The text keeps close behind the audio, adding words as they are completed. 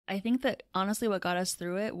I think that honestly what got us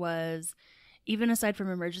through it was, even aside from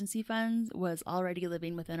emergency funds, was already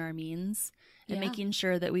living within our means and making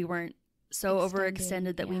sure that we weren't so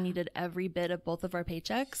overextended that we needed every bit of both of our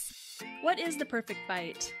paychecks. What is the perfect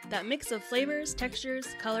bite? That mix of flavors, textures,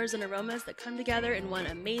 colors, and aromas that come together in one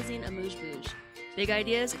amazing amuse-bouche. Big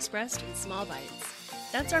ideas expressed in small bites.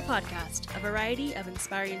 That's our podcast, a variety of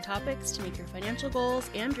inspiring topics to make your financial goals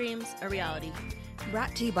and dreams a reality.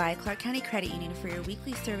 Brought to you by Clark County Credit Union for your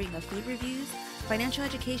weekly serving of food reviews, financial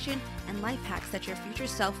education, and life hacks that your future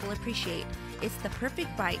self will appreciate. It's the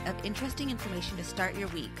perfect bite of interesting information to start your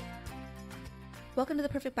week. Welcome to The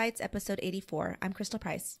Perfect Bites, episode 84. I'm Crystal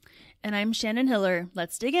Price. And I'm Shannon Hiller.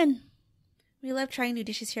 Let's dig in. We love trying new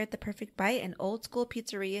dishes here at The Perfect Bite, and Old School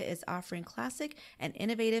Pizzeria is offering classic and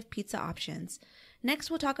innovative pizza options.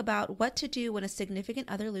 Next, we'll talk about what to do when a significant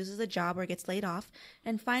other loses a job or gets laid off.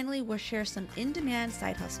 And finally, we'll share some in-demand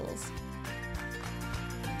side hustles.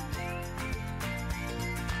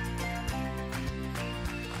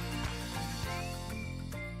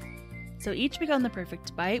 So each week on The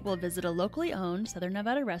Perfect Bite, we'll visit a locally owned Southern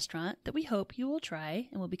Nevada restaurant that we hope you will try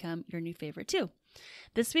and will become your new favorite too.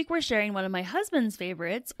 This week, we're sharing one of my husband's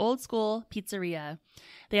favorites, Old School Pizzeria.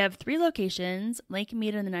 They have 3 locations, Lake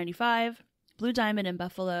Mead in the 95, Blue Diamond in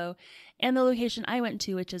Buffalo, and the location I went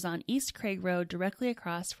to, which is on East Craig Road, directly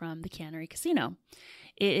across from the Cannery Casino.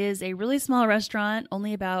 It is a really small restaurant,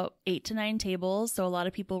 only about 8 to 9 tables, so a lot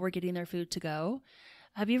of people were getting their food to go.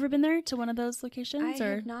 Have you ever been there to one of those locations? I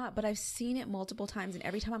have not, but I've seen it multiple times, and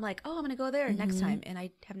every time I'm like, oh, I'm going to go there next time, and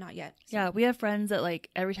I have not yet. So. Yeah, we have friends that like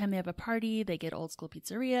every time they have a party, they get Old School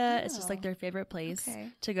Pizzeria. Oh, it's just like their favorite place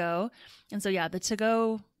to go. And so yeah, the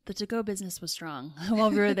to-go business was strong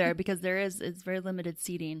while we were there because it's very limited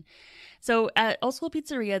seating. So at Old School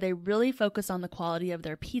Pizzeria, they really focus on the quality of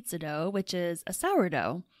their pizza dough, which is a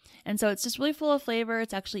sourdough. And so it's just really full of flavor.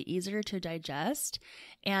 It's actually easier to digest,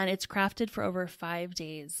 and it's crafted for over 5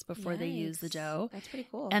 days before they use the dough. That's pretty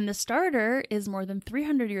cool. And the starter is more than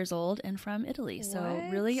 300 years old and from Italy. So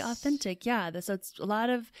really authentic. Yeah. So it's a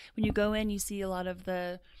lot of, when you go in, you see a lot of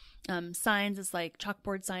the signs. It's like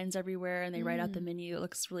chalkboard signs everywhere, and they write out the menu. It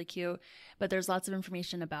looks really cute, but there's lots of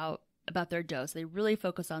information about their dough. So they really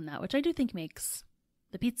focus on that, which I do think makes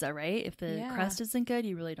the pizza, right? If the crust isn't good,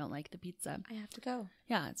 you really don't like the pizza. I have to go.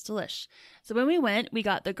 Yeah, it's delish. So when we went, we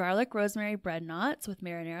got the garlic rosemary bread knots with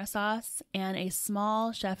marinara sauce and a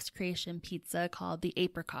small chef's creation pizza called the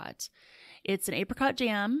apricot. It's an apricot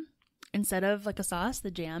jam. Instead of like a sauce,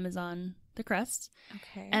 the jam is on the crust.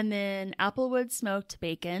 Okay. And then applewood smoked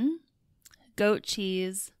bacon, goat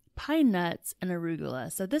cheese, pine nuts, and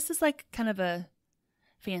arugula. So this is like kind of a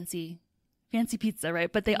fancy pizza,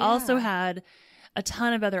 right? But they also had a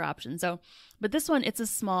ton of other options. So, but this one, it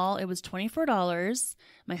was $24.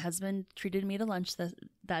 My husband treated me to lunch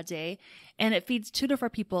that day, and it feeds 2 to 4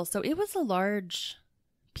 people. So it was a large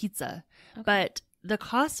pizza, but the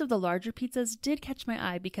cost of the larger pizzas did catch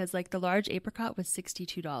my eye because like the large apricot was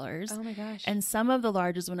 $62. Oh my gosh. And some of the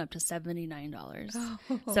larges went up to $79.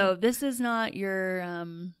 Oh. So this is not your,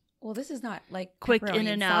 well, this is not like quick in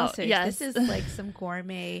and out. Sausage. Yes. This is like some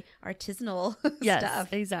gourmet artisanal yes,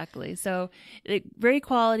 stuff. Exactly. So very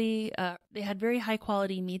quality. They had very high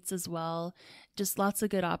quality meats as well. Just lots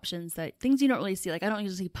of good options, things you don't really see. Like I don't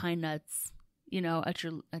usually see pine nuts, at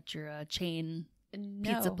your chain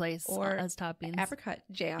pizza place or as toppings. Apricot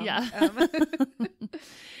jam. Yeah.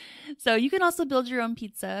 So you can also build your own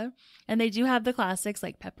pizza, and they do have the classics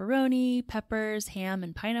like pepperoni, peppers, ham,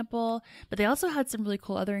 and pineapple, but they also had some really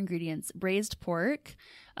cool other ingredients: braised pork,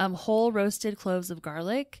 whole roasted cloves of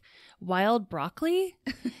garlic, wild broccoli,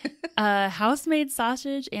 house-made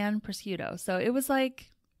sausage, and prosciutto. So it was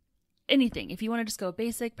like anything. If you want to just go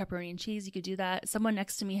basic pepperoni and cheese, you could do that. Someone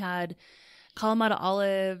next to me had Kalamata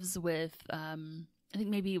olives with, I think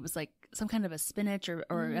maybe it was like some kind of a spinach or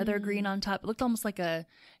other green on top. It looked almost like a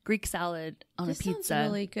Greek salad on a pizza. This sounds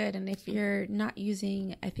really good. And if you're not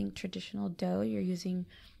using, I think, traditional dough, you're using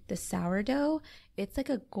the sourdough, it's like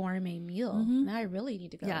a gourmet meal. Now I really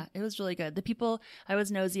need to go. Yeah, it was really good. The people, I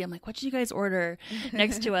was nosy. I'm like, what did you guys order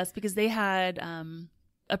next to us? Because they had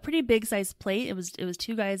a pretty big size plate. It was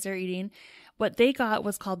 2 guys there eating. What they got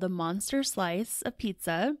was called the Monster Slice of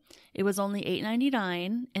Pizza. It was only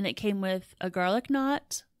 $8.99, and it came with a garlic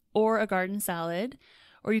knot or a garden salad,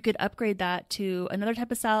 or you could upgrade that to another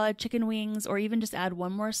type of salad, chicken wings, or even just add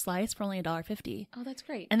one more slice for only $1.50. Oh, that's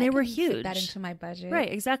great. And they were fit huge. that into my budget.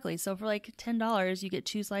 Right, exactly. So for like $10, you get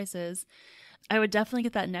 2 slices. I would definitely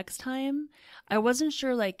get that next time. I wasn't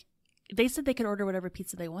sure, like, they said they could order whatever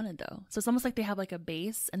pizza they wanted though. So it's almost like they have like a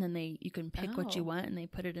base, and then you can pick what you want, and they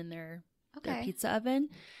put it in their pizza oven.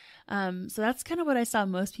 So that's kind of what I saw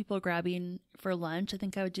most people grabbing for lunch. I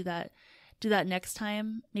think I would do that next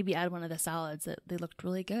time. Maybe add one of the salads. They looked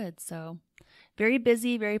really good. So very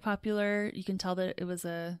busy, very popular. You can tell that it was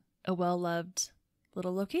a well-loved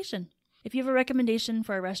little location. If you have a recommendation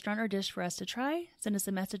for a restaurant or dish for us to try, send us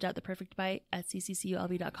a message at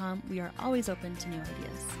theperfectbite@ccculv.com. We are always open to new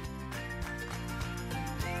ideas.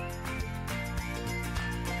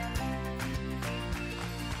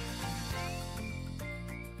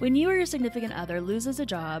 When you or your significant other loses a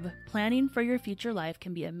job, planning for your future life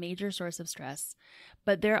can be a major source of stress.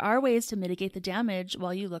 But there are ways to mitigate the damage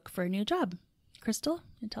while you look for a new job. Crystal, can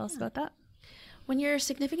you tell us about that? When your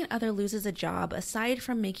significant other loses a job, aside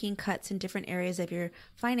from making cuts in different areas of your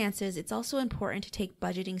finances, it's also important to take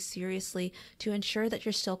budgeting seriously to ensure that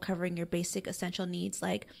you're still covering your basic essential needs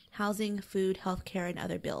like housing, food, healthcare, and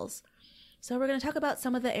other bills. So we're going to talk about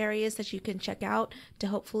some of the areas that you can check out to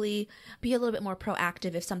hopefully be a little bit more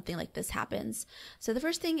proactive if something like this happens. So the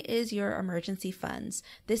first thing is your emergency funds.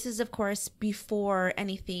 This is, of course, before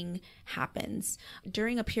anything happens.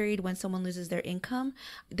 During a period when someone loses their income,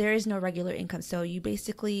 there is no regular income. So you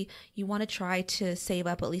want to try to save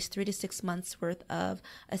up at least 3 to 6 months worth of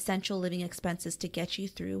essential living expenses to get you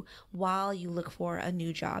through while you look for a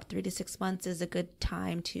new job. 3 to 6 months is a good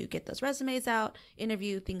time to get those resumes out,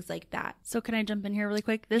 interview, things like that. So can I jump in here really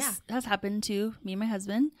quick? This has happened to me and my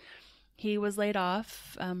husband. He was laid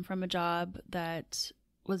off from a job that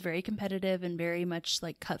was very competitive and very much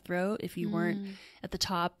like cutthroat. If you weren't at the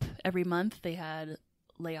top every month, they had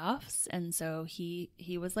layoffs. And so he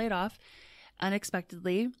was laid off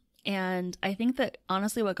unexpectedly. And I think that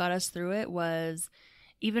honestly what got us through it was,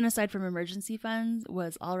 even aside from emergency funds,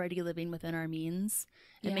 was already living within our means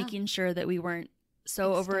and making sure that we weren't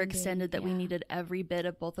so overextended that we needed every bit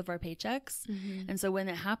of both of our paychecks. And so when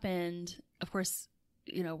it happened, of course,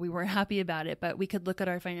 we weren't happy about it, but we could look at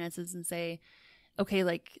our finances and say, okay,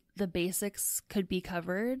 like the basics could be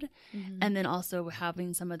covered. And then also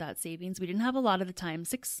having some of that savings. We didn't have a lot of the time.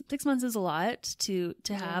 Six months is a lot to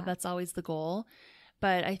have. That's always the goal.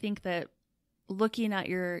 But I think that looking at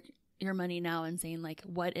your money now and saying like,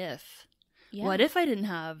 what if? Yeah. What if I didn't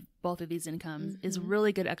have both of these incomes is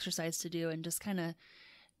really good exercise to do, and just kind of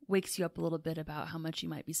wakes you up a little bit about how much you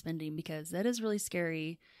might be spending, because that is really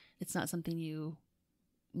scary. It's not something you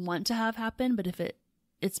want to have happen, but if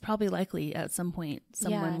it's probably likely at some point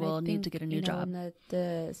someone will need to get a new job. In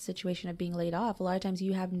the situation of being laid off, a lot of times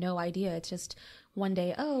you have no idea. It's just one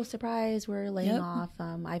day, oh, surprise, we're laying off.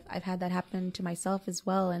 I've had that happen to myself as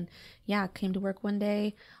well. And came to work one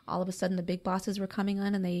day, all of a sudden the big bosses were coming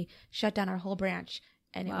on and they shut down our whole branch.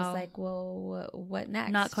 And it was like, well, what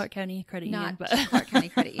next? Not Clark County Credit Union, but Clark County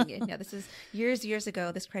Credit Union. No, this is years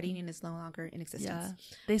ago. This credit union is no longer in existence.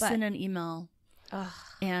 Yeah. They sent an email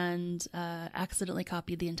and accidentally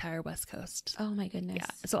copied the entire West Coast. Oh my goodness. Yeah.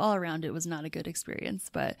 So all around it was not a good experience,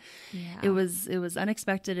 but it was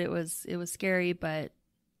unexpected. It was scary, but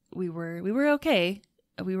we were okay.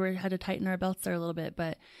 Had to tighten our belts there a little bit,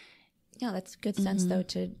 but that's good sense though,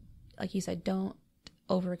 to, like you said, don't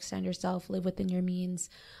overextend yourself, live within your means,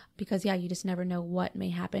 because you just never know what may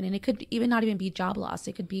happen. And it could not even be job loss.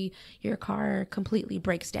 It could be your car completely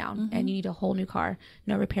breaks down and you need a whole new car,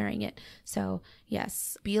 no repairing it. So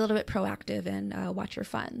yes, be a little bit proactive and watch your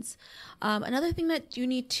funds. Another thing that you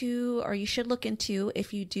need to, or you should look into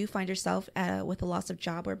if you do find yourself with a loss of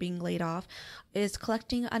job or being laid off, is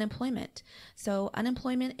collecting unemployment. So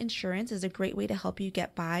unemployment insurance is a great way to help you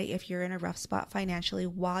get by if you're in a rough spot financially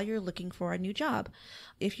while you're looking for a new job.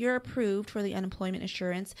 If you're approved for the unemployment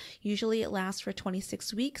insurance, usually it lasts for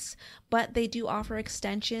 26 weeks, but they do offer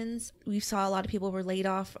extensions. We saw a lot of people were laid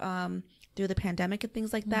off through the pandemic and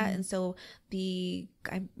things like that. And so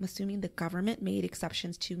I'm assuming the government made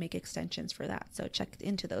exceptions to make extensions for that. So check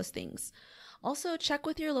into those things. Also, check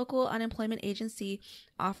with your local unemployment agency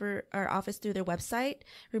office through their website.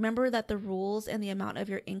 Remember that the rules and the amount of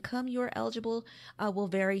your income you are eligible will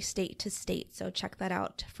vary state to state. So check that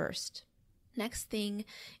out first. Next thing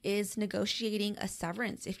is negotiating a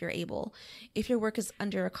severance if you're able. If your work is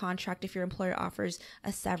under a contract, if your employer offers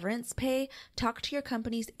a severance pay, talk to your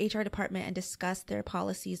company's HR department and discuss their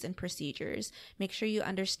policies and procedures. Make sure you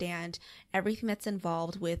understand everything that's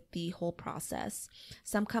involved with the whole process.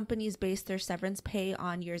 Some companies base their severance pay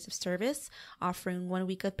on years of service, offering 1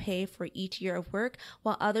 week of pay for each year of work,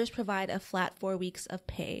 while others provide a flat 4 weeks of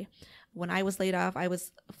pay. When I was laid off, I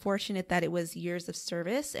was fortunate that it was years of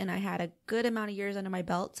service and I had a good amount of years under my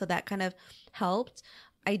belt. So that kind of helped.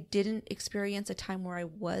 I didn't experience a time where I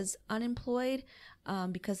was unemployed,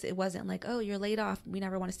 because it wasn't like, oh, you're laid off, we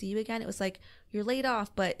never want to see you again. It was like, you're laid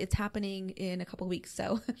off, but it's happening in a couple of weeks.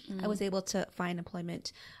 So I was able to find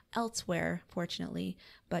employment elsewhere, fortunately.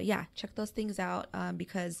 But yeah, check those things out,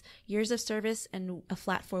 because years of service and a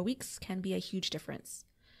flat 4 weeks can be a huge difference.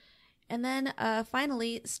 And then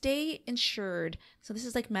finally, stay insured. So this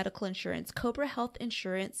is like medical insurance. Cobra Health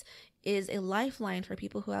Insurance is a lifeline for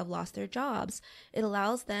people who have lost their jobs. It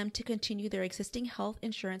allows them to continue their existing health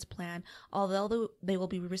insurance plan, although they will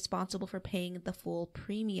be responsible for paying the full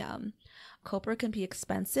premium. Cobra can be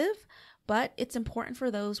expensive, but it's important for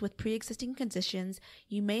those with pre-existing conditions.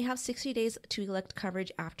 You may have 60 days to elect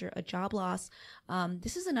coverage after a job loss.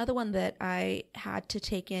 This is another one that I had to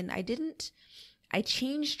take in. I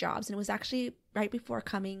changed jobs, and it was actually right before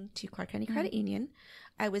coming to Clark County Credit Union.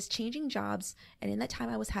 I was changing jobs, and in that time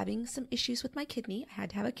I was having some issues with my kidney. I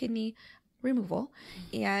had to have a kidney removal,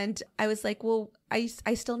 and I was like, well, I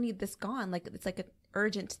still need this gone. Like, it's like an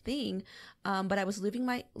urgent thing, but I was losing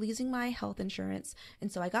my health insurance,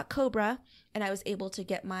 and so I got Cobra, and I was able to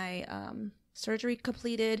get my surgery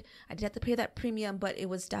completed. I did have to pay that premium, but it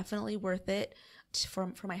was definitely worth it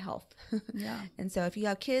for my health. Yeah. And so if you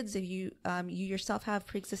have kids, if you yourself have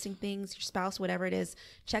pre-existing things, your spouse, whatever it is,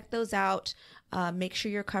 check those out. Make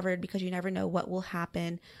sure you're covered, because you never know what will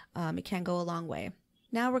happen. It can go a long way.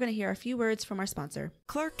 Now we're going to hear a few words from our sponsor.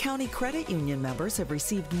 Clark County Credit Union members have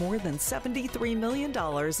received more than $73 million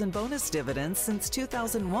in bonus dividends since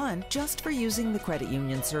 2001 just for using the credit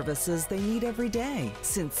union services they need every day.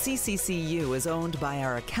 Since CCCU is owned by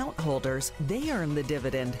our account holders, they earn the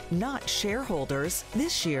dividend, not shareholders.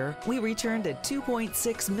 This year, we returned a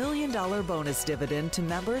 $2.6 million bonus dividend to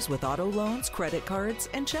members with auto loans, credit cards,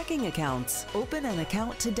 and checking accounts. Open an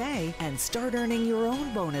account today and start earning your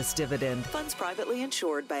own bonus dividend. Funds privately insured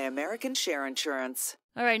by American Share Insurance.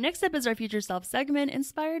 All right, next up is our Future Self segment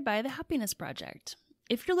inspired by the Happiness Project.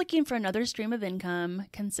 If you're looking for another stream of income,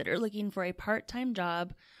 consider looking for a part-time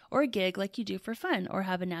job or a gig like you do for fun or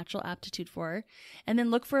have a natural aptitude for, and then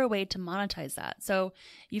look for a way to monetize that. So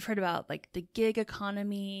you've heard about like the gig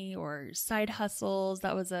economy or side hustles.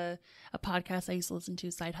 That was a podcast I used to listen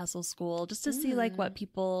to, Side Hustle School, just to see like what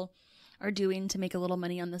people are doing to make a little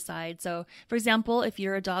money on the side. So for example, if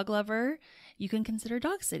you're a dog lover, you can consider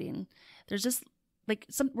dog sitting. There's just like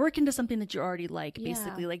work into something that you already like,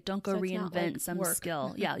 basically. Like, don't go reinvent like some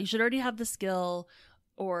skill. Yeah, you should already have the skill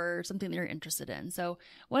or something that you're interested in. So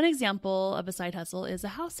one example of a side hustle is a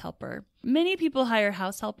house helper. Many people hire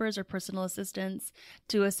house helpers or personal assistants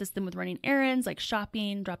to assist them with running errands like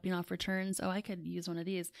shopping, dropping off returns. Oh, I could use one of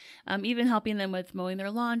these. Even helping them with mowing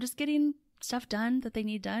their lawn, just getting stuff done that they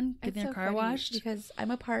need done, getting their car washed. Because I'm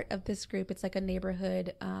a part of this group. It's like a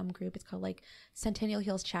neighborhood group. It's called like Centennial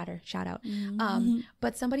Hills Chatter. Shout out.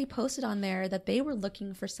 But somebody posted on there that they were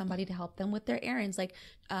looking for somebody to help them with their errands, like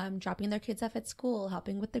dropping their kids off at school,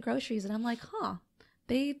 helping with the groceries. And I'm like,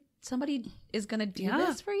 somebody is going to do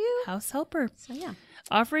this for you? House helper. So yeah.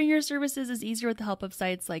 Offering your services is easier with the help of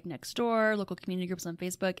sites like Nextdoor, local community groups on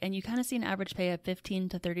Facebook, and you kind of see an average pay of $15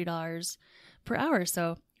 to $30 per hour.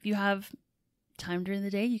 So if you have time during the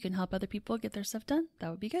day, you can help other people get their stuff done. That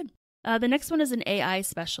would be good. The next one is an AI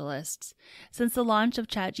specialist. Since the launch of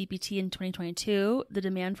ChatGPT in 2022, the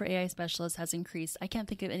demand for AI specialists has increased. I can't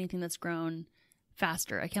think of anything that's grown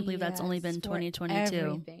faster. I can't believe that's only been 2022.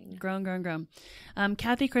 Everything. Grown.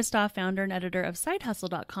 Kathy Christoff, founder and editor of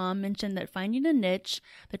SideHustle.com, mentioned that finding a niche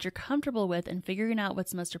that you're comfortable with and figuring out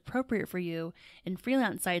what's most appropriate for you in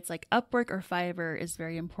freelance sites like Upwork or Fiverr is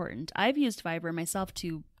very important. I've used Fiverr myself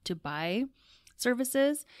to buy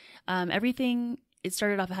services. Everything, it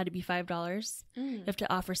started off, it had to be $5. You have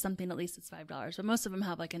to offer something, at least it's $5. But most of them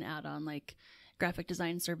have like an add-on, like graphic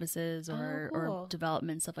design services or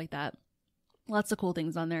development, stuff like that. Lots of cool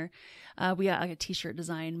things on there. We got like a t-shirt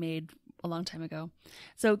design made a long time ago.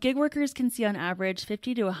 So gig workers can see on average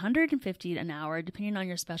 $50 to $150 an hour, depending on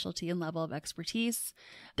your specialty and level of expertise.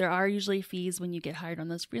 There are usually fees when you get hired on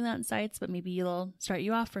those freelance sites, but maybe it'll start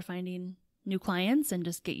you off for finding new clients and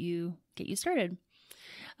just get you started.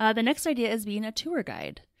 The next idea is being a tour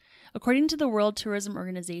guide. According to the World Tourism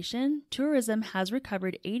Organization, tourism has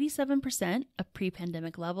recovered 87% of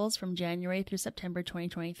pre-pandemic levels from January through September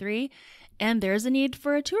 2023, and there's a need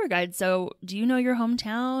for a tour guide. So do you know your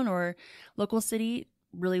hometown or local city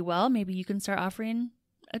really well? Maybe you can start offering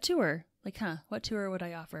a tour. Like, what tour would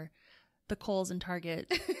I offer? the Kohl's and Target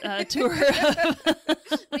tour.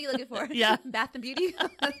 What are you looking for? Yeah. Bath and Beauty?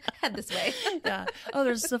 Head this way. Yeah. Oh,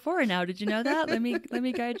 there's Sephora now. Did you know that? Let me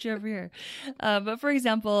guide you over here. But for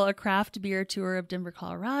example, a craft beer tour of Denver,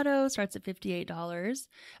 Colorado starts at $58.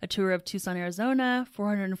 A tour of Tucson, Arizona,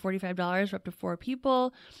 $445 for up to 4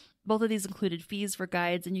 people. Both of these included fees for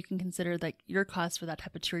guides, and you can consider like your cost for that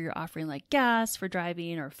type of tour you're offering, like gas for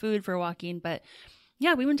driving or food for walking. But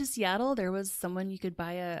yeah, we went to Seattle. There was someone you could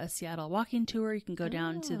buy a Seattle walking tour. You can go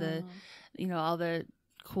down to the, all the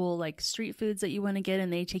cool like street foods that you want to get,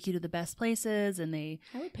 and they take you to the best places and they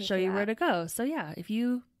show you where to go. So yeah, if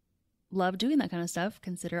you love doing that kind of stuff,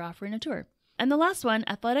 consider offering a tour. And the last one,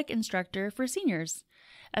 athletic instructor for seniors.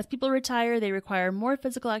 As people retire, they require more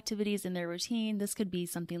physical activities in their routine. This could be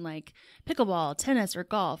something like pickleball, tennis, or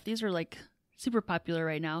golf. These are like super popular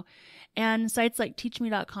right now. And sites like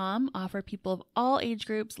teachme.com offer people of all age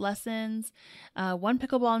groups lessons. One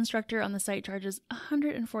pickleball instructor on the site charges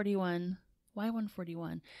 $141. Why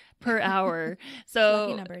 141 per hour? So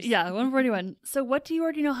lucky numbers. Yeah, 141. So what do you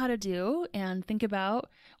already know how to do? And think about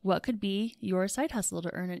what could be your side hustle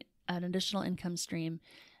to earn an additional income stream.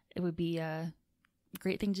 It would be a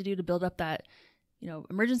great thing to do to build up that,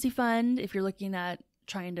 emergency fund. If you're looking at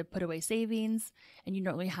trying to put away savings and you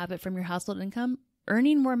don't really have it from your household income,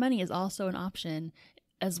 earning more money is also an option,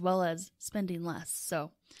 as well as spending less.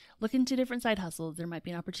 So look into different side hustles. There might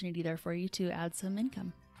be an opportunity there for you to add some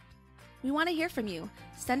income. We want to hear from you.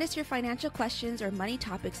 Send us your financial questions or money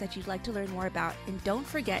topics that you'd like to learn more about, and don't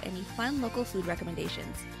forget any fun local food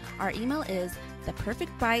recommendations. Our email is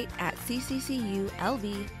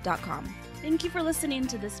theperfectbite@CCCULV.com. Thank you for listening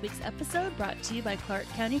to this week's episode, brought to you by Clark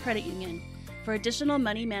County Credit Union. For additional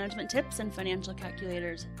money management tips and financial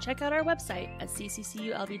calculators, check out our website at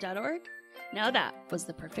CCCULV.org. Now that was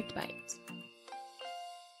The Perfect Bite.